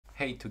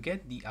Hey, to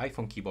get the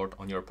iPhone keyboard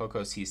on your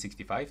POCO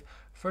C65,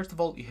 first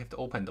of all, you have to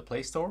open the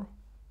Play Store.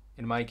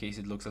 In my case,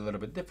 it looks a little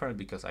bit different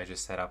because I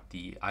just set up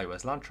the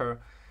iOS launcher.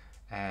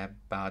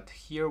 But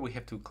here we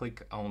have to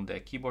click on the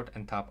keyboard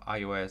and tap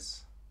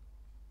iOS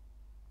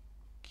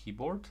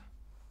keyboard.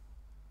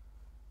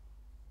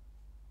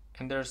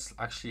 And there's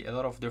actually a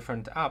lot of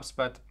different apps,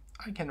 but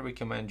I can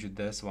recommend you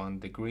this one,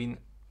 the green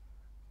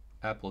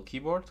Apple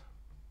keyboard.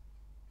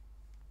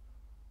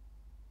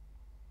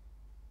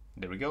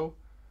 There we go.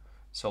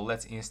 So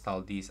let's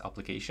install this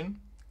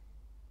application.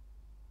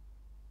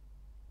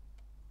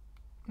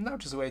 Now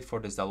just wait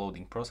for this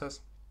downloading process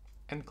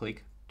and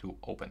click to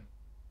open.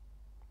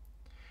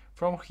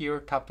 From here,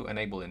 tap to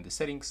enable in the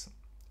settings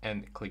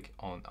and click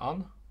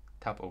on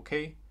tap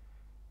OK.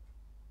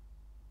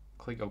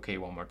 Click OK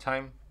one more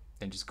time,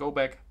 then just go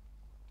back.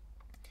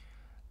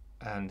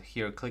 And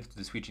here click to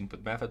the switch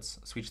input methods,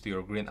 switch to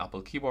your green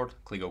Apple keyboard,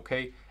 click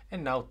OK,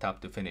 and now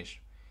tap to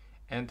finish.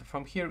 And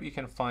from here you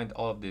can find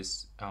all of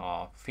these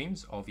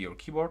themes of your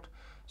keyboard.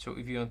 So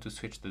if you want to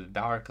switch to the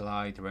dark,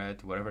 light,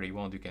 red, whatever you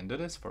want, you can do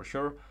this for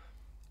sure.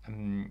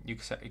 You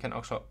can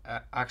also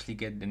actually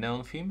get the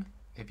neon theme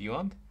if you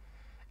want.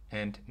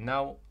 And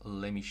now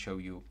let me show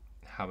you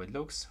how it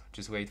looks.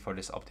 Just wait for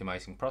this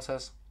optimizing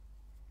process.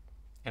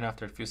 And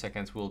after a few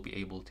seconds, we'll be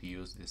able to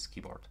use this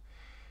keyboard.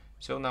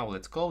 So now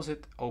let's close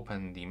it,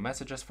 open the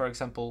messages, for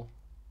example.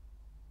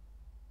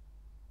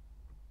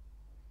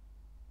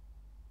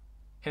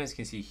 And as you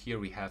can see here,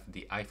 we have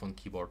the iPhone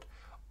keyboard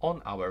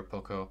on our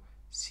POCO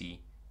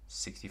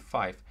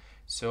C65.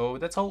 So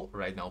that's all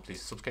right now.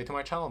 Please subscribe to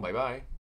my channel. Bye bye.